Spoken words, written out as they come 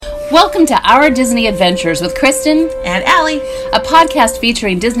Welcome to Our Disney Adventures with Kristen and Allie, a podcast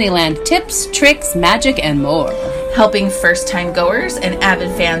featuring Disneyland tips, tricks, magic, and more. Helping first-time goers and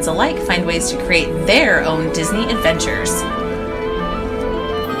avid fans alike find ways to create their own Disney adventures.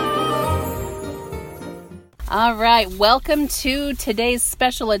 All right, welcome to today's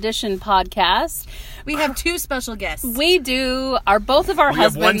special edition podcast. We have two special guests. We do. Both of our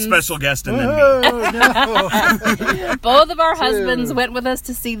husbands. We have one special guest and then me. No. Both of our husbands went with us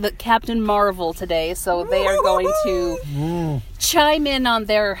to see the Captain Marvel today, so they are going to chime in on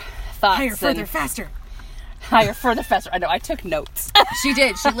their thoughts. Higher, further, faster. Higher, further, faster. I know, I took notes. She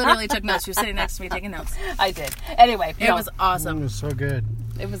did. She literally took notes. She was sitting next to me taking notes. I did. Anyway. It was awesome. It was so good.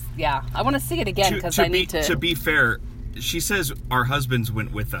 It was, yeah. I want to see it again because I need to... To be fair, she says our husbands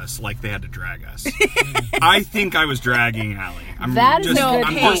went with us like they had to drag us. I think I was dragging Allie. I'm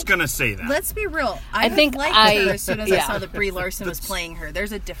just going to say that. Let's be real. I think liked her as soon as I saw that Brie Larson was playing her.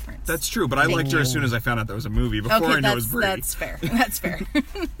 There's a difference. That's true, but I liked her as soon as I found out there was a movie before I knew it was Brie. That's fair. That's fair.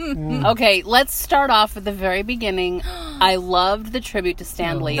 Okay, let's start off at the very beginning. I loved the tribute to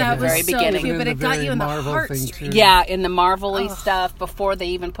Stan Lee at the very beginning. Cute, but it got you in the heartstrings. Yeah, in the Marvel-y stuff before they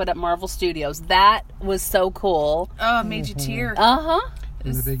even put up Marvel Studios. That was so cool. Oh, it made you tear. Uh-huh.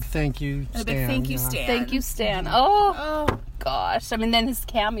 And the big thank you, Stan. A big thank you, Stan. Thank you, Stan. Oh, gosh. I mean, then his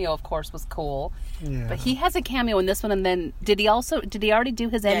cameo, of course, was cool. Yeah. But he has a cameo in this one, and then did he already do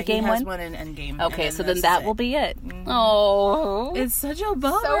his Endgame one? Yeah, he has one in Endgame. Okay, so then that will be it. Mm-hmm. Oh. It's such a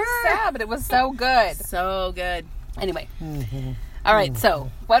bummer. So sad, but it was so good. So good. Anyway. Mm-hmm. All right, so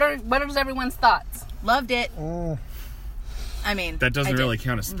what are everyone's thoughts? Loved it. I mean, that doesn't really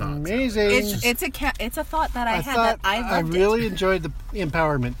count as thoughts. Amazing. It's a thought that I had that I loved. I really enjoyed the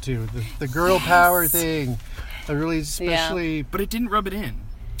empowerment too, the girl power thing. I really especially, but it didn't rub it in.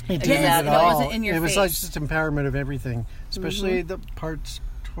 It didn't at all. It wasn't in your face. It was like just empowerment of everything, especially the parts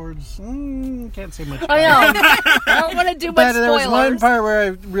towards. Can't say much. I know. I don't want to do much spoilers. There was one part where I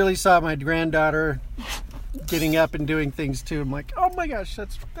really saw my granddaughter getting up and doing things too. I'm like, oh my gosh,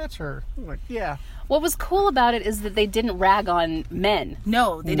 that's her. I'm like, yeah. What was cool about it is that they didn't rag on men.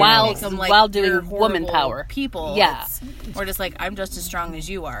 No, they didn't make them like while doing woman power people. Yeah, or just like I'm just as strong as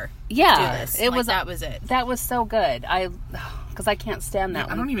you are. Yeah, do this. That was it. That was so good. Because I can't stand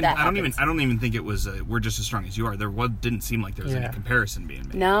that. I don't even think it was. We're just as strong as you are. Didn't seem like there was any comparison being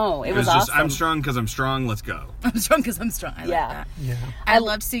made. No, it was awesome. Just I'm strong because I'm strong. Let's go. I'm strong because I'm strong. I like that. Yeah. I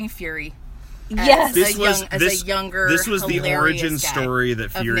loved seeing Fury. Yes, this was the origin story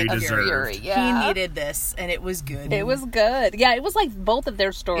that Fury deserved. Fury, yeah. He needed this, and it was good. It was good. Yeah, it was like both of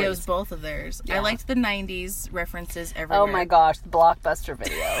their stories. It was both of theirs. Yeah. I liked the 90s references everywhere. Oh my gosh, the Blockbuster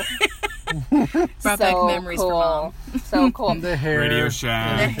video. Brought back memories for Mom. So cool. The hair. Radio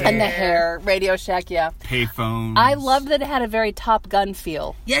Shack. And the hair. Radio Shack, yeah. Payphones. I loved that it had a very Top Gun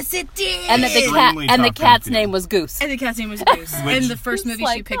feel. Yes, it did. And that the cat's name was Goose. And the cat's name was Goose. And the first movie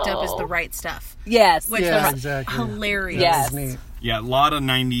she picked up is The Right Stuff. Yes. Which was exactly. hilarious. Yes. Yeah, a lot of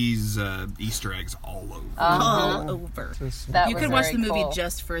 90s Easter eggs all over. All over. You could watch the movie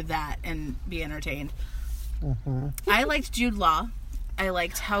just for that and be entertained. Mm-hmm. I liked Jude Law. I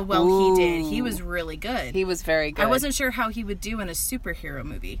liked how well he did. He was really good. He was very good. I wasn't sure how he would do in a superhero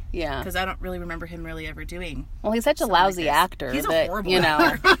movie. Yeah. Because I don't really remember him really ever doing. Well, he's such a lousy actor. He's a horrible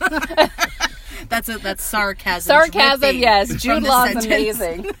actor. That's sarcasm. Sarcasm, yes. Jude Law's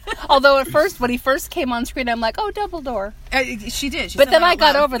amazing. Although at first, when he first came on screen, I'm like, oh, Dumbledore. She did. But then I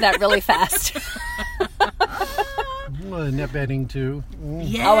got over that really fast. Well, Annette Bening too.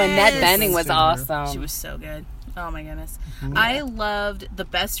 Yes. Oh, Annette Bening was awesome. She was so good. Oh my goodness. Mm-hmm. I loved the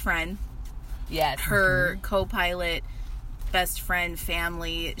best friend. Yes. Her co-pilot, best friend,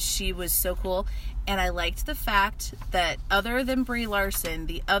 family. She was so cool. And I liked the fact that other than Brie Larson,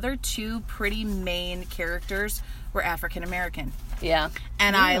 the other two pretty main characters were African American. Yeah.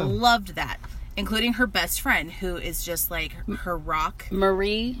 And I loved that. Including her best friend, who is just like her rock.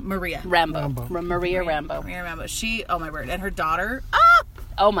 Maria Rambeau. Maria Rambeau. She, oh my word. And her daughter.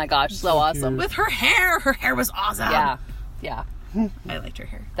 Oh my gosh, so awesome. With her hair. Her hair was awesome. Yeah. I liked her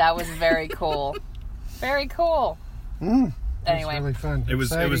hair. That was very cool. Very cool. Anyway, really fun. It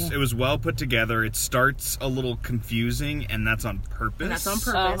was well put together. It starts a little confusing, and that's on purpose.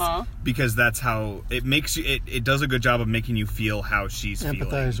 Because that's how it makes you. It does a good job of making you feel how she's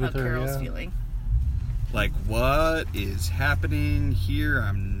empathize feeling. With her, Carol's feeling. Like, what is happening here?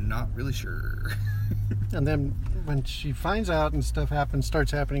 I'm not really sure. And then when she finds out and stuff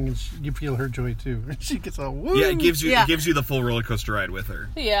starts happening, and you feel her joy too. She gets all woo. Yeah, it gives you the full roller coaster ride with her.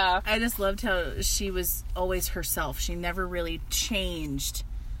 Yeah, I just loved how she was always herself. She never really changed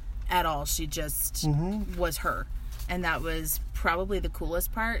at all. She just was her. And that was probably the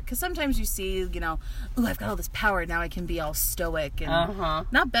coolest part. Because sometimes you see, you know, ooh, I've got all this power. Now I can be all stoic. And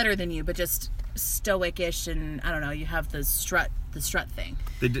not better than you, but just stoic-ish. And, I don't know, you have the strut thing.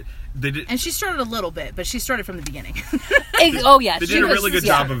 They did. And she strutted a little bit, but she started from the beginning. Oh, yeah. They did a really good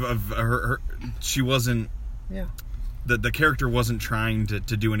job of her. She wasn't... Yeah. The character wasn't trying to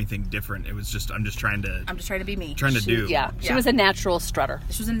do anything different. It was just, I'm just trying to be me. Trying to do. Yeah. She was a natural strutter.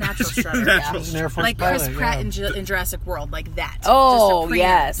 She was a natural strutter. She was an Air Force like pilot, Chris Pratt in Jurassic World, like that. Oh, just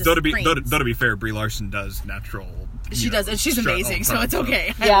yes. Though to be fair, Brie Larson does natural. She does, and she's amazing, so it's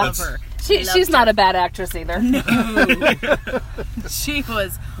okay. Yeah. I love her. She's not a bad actress either. No. She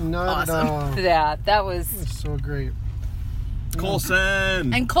was awesome. Yeah, that was so great.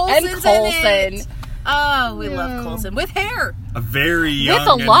 Coulson. And Coulson's in it. Oh, we love Coulson. With hair. A very young.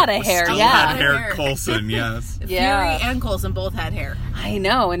 With a lot of hair, still yeah. had hair Coulson, yes. Yeah. Fury and Coulson both had hair. I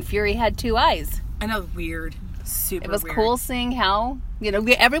know, and Fury had 2 eyes. I know, weird. Super It was weird. cool seeing how, you know,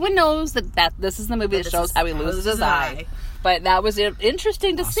 everyone knows that this is the movie that shows how he loses his eye. But that was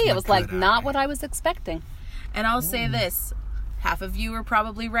interesting to see. It was like not what I was expecting. And I'll say this. Half of you are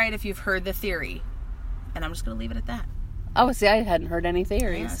probably right if you've heard the theory. And I'm just going to leave it at that. Oh, see, I hadn't heard any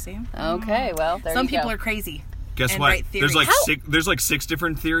theories. Yeah, see? Okay, well, there Some you go. people are crazy. Guess and what? write theories. There's like 6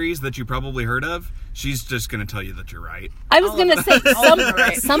 different theories that you probably heard of. She's just going to tell you that you're right. I was going to say, All of them are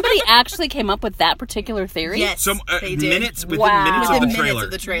right. somebody actually came up with that particular theory? Yes, they did. Minutes within Wow. minutes Within of the minutes trailer.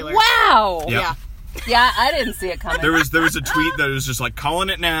 of the trailer. Wow! Yep. Yeah. Yeah, I didn't see it coming. There was a tweet that was just like calling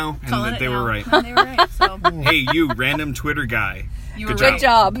it now, and Calling that it they now. were right. And they were right. So Hey, you random Twitter guy. You were Good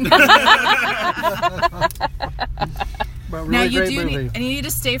job. But now really you great do movie. need, and you need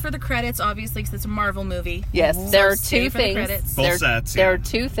to stay for the credits, obviously, because it's a Marvel movie. Yes, there are stay 2 for the things. credits. Both sets, There yeah. are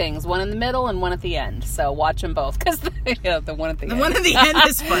 2 things, one in the middle and one at the end. So watch them both, because the one at the end. The one at the end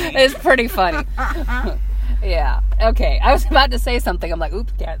is funny. It's pretty funny. Yeah. Okay. I was about to say something. I'm like,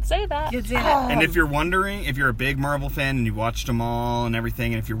 oops, can't say that. You did. And if you're wondering, if you're a big Marvel fan and you watched them all and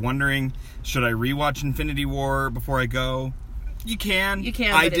everything, and if you're wondering, should I rewatch Infinity War before I go? You can. You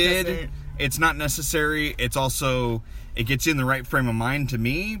can, I but it did. doesn't- It's not necessary. It's also, it gets you in the right frame of mind to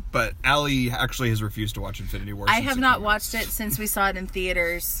me, but Allie actually has refused to watch Infinity War. I since have it not came out. watched it since we saw it in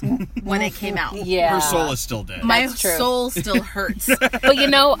theaters when it came out. Yeah. Her soul is still dead. My That's true. soul still hurts. But you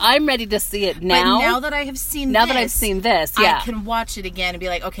know, I'm ready to see it now. But now that I have seen Now this, that I've seen this, yeah. I can watch it again and be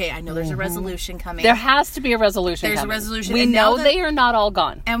like, okay, I know there's a resolution coming. There has to be a resolution. There's a coming. resolution, We and now know that- they are not all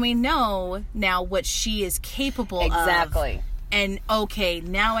gone. and we know now what she is capable of. Exactly. And okay,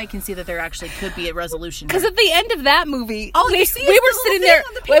 now I can see that there actually could be a resolution. Because at the end of that movie, Oh, we you see were it's the little sitting thing there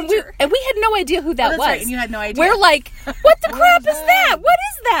on the pager. and we had no idea who that that's was. right, and you had no idea. We're like, what the crap is that? What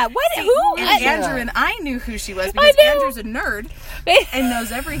is that? What? Who? And Andrew and I knew who she was I because know. Andrew's a nerd and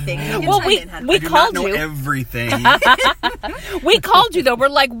knows everything. And he Well, chimed we in, honey. we I do called not know you. everything. We called you though. We're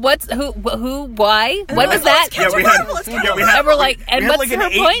like, what's who? Why? What was that? Yeah, we had. And we're like, and what's her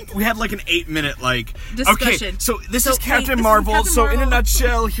point? We had like an 8-minute like Discussion. Okay, so this So, is hey, Captain this is Marvel. Captain So in a Marvel.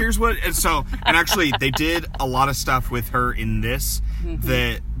 nutshell, here's what. And actually, they did a lot of stuff with her in this.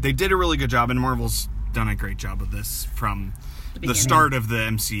 That they did a really good job, and Marvel's done a great job of this from the start of the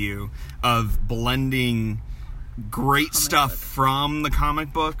MCU of blending great stuff from the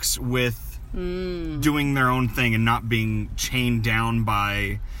comic books with doing their own thing and not being chained down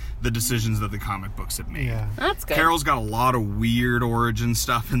by the decisions that the comic books have made. Yeah. That's good. Carol's got a lot of weird origin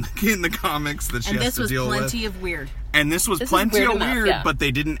stuff in the comics that she And has this to was deal with. plenty of weird. And this was This is plenty weird of enough, weird, yeah. but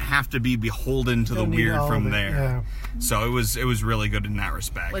they didn't have to be beholden to the Don't need weird all from of it, there. yeah. So it was really good in that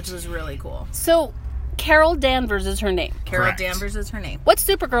respect. Which was really cool. So, Carol Danvers is her name. Carol Correct. Danvers is her name. What's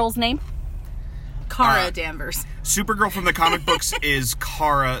Supergirl's name? Cara Danvers. Supergirl from the comic books is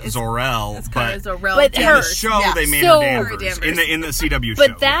Kara Zor-El, It's Cara but Zor-El but in her- the Danvers. show Yeah. they made So- her Danvers. Danvers. In the CW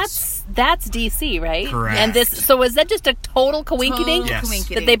But show. that's DC, right? Correct. And this, so is that just a total coinkydink? Yes.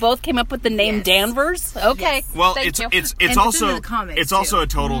 That they both came up with the name Yes. Danvers? Okay. Yes. Well, Thank it's you. it's And it's also in the comics, it's also too. a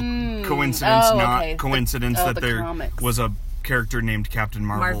total coincidence, Oh, not okay. coincidence The- that the there comics. was a character named Captain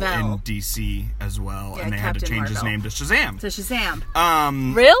Marvel Marvel. in DC as well, Yeah, and they had to Captain change his Marvel. name to Shazam. To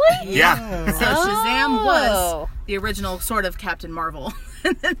Shazam. Really? Yeah. So Shazam was Oh. the original sort of Captain Marvel.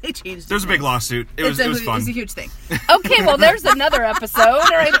 And then they changed There's a big lawsuit. It was fun. It's a huge thing. Okay, well, there's another episode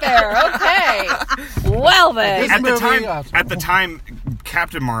right there. Okay. Well, then. At the movie, time, awesome. at the time,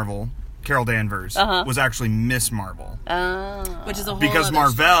 Captain Marvel, Carol Danvers, was actually Miss Marvel. Which is a whole Because other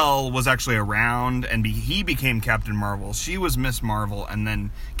Marvel was actually around, and he became Captain Marvel. She was Miss Marvel, and then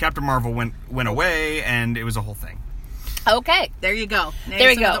Captain Marvel went away, and it was a whole thing. Okay. There you go. Now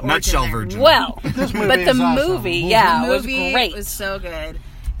There you some of go. the origin Nutshell there. version. Well, movie but the is awesome. movie, The yeah, The movie was great. was so good.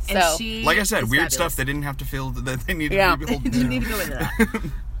 And So, she Like I said, is weird fabulous. stuff they didn't have to feel that they needed Yeah. to be Didn't need to go into that.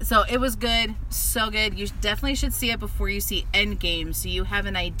 So it was good, so good. You definitely should see it before you see Endgame, so you have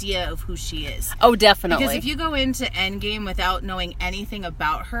an idea of who she is. oh, definitely. Because if you go into Endgame without knowing anything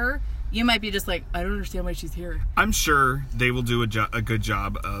about her, you might be just like, I don't understand why she's here. I'm sure they will do a good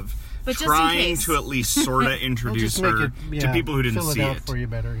job of But just in trying case. to at least sort of We'll introduce just make her it, to people who didn't fill see it out it. for you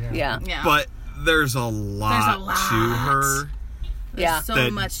better. yeah. Yeah, But there's a lot, lot. to her there's Yeah. so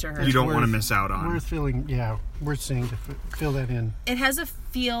that much to her. you don't Worth- want to miss out on. Worth seeing to fill that in. It has a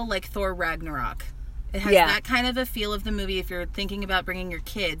feel like Thor Ragnarok. It has Yeah. that kind of a feel of the movie. If you're thinking about bringing your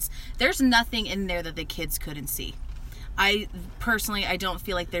kids, there's nothing in there that the kids couldn't see. I don't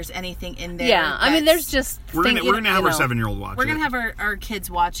feel like there's anything in there. Yeah, I mean, that's- there's just We're gonna have our know. 7-year-old watch We're it. gonna have our kids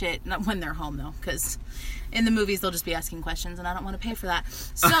watch it, not when they're home though, because in the movies they'll just be asking questions, and I don't want to pay for that.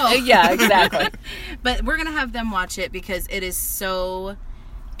 So Yeah, exactly. but we're gonna have them watch it because it is so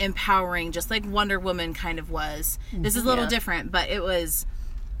empowering, just like Wonder Woman kind of was. This is a little Yeah. different, but it was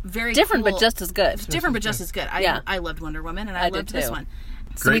very Different, cool. but just as good. different, but just as good. Yeah. I loved Wonder Woman, and I I did loved this too. one.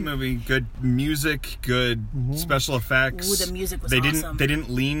 Great movie, good music, good special effects. Ooh, the music was they awesome. didn't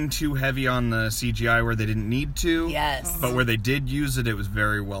lean too heavy on the CGI where they didn't need to. Yes. But where they did use it, it was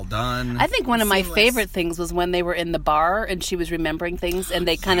very well done. I think one of my Seamless. favorite things was when they were in the bar and she was remembering things and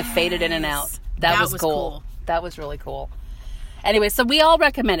they kind of faded in and out. That was cool. cool. That was really cool. Anyway, so we all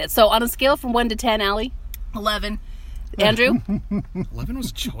recommend it. So on a scale from 1 to 10, Allie, 11. Andrew, 11 was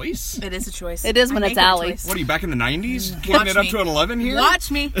a choice. It is a choice. It is when I it's make that Allie. choice. What are you, back in the 90s? Watch Getting it up me. to an 11 here? Watch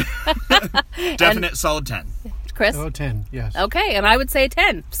me. Definite solid 10. Chris. Oh, 10, yes. Okay, and I would say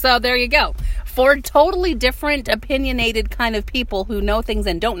 10. So there you go. Four totally different, opinionated kind of people who know things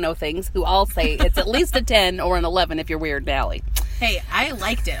and don't know things, who all say it's at least a 10 or an 11 if you're weird, Allie. Hey, I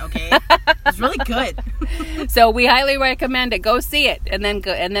liked it. Okay, it was really good. So we highly recommend it. Go see it, and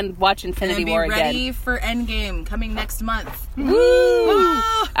then watch Infinity And be War ready again. for Endgame coming next month. Woo!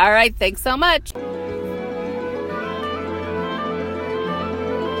 All right, thanks so much.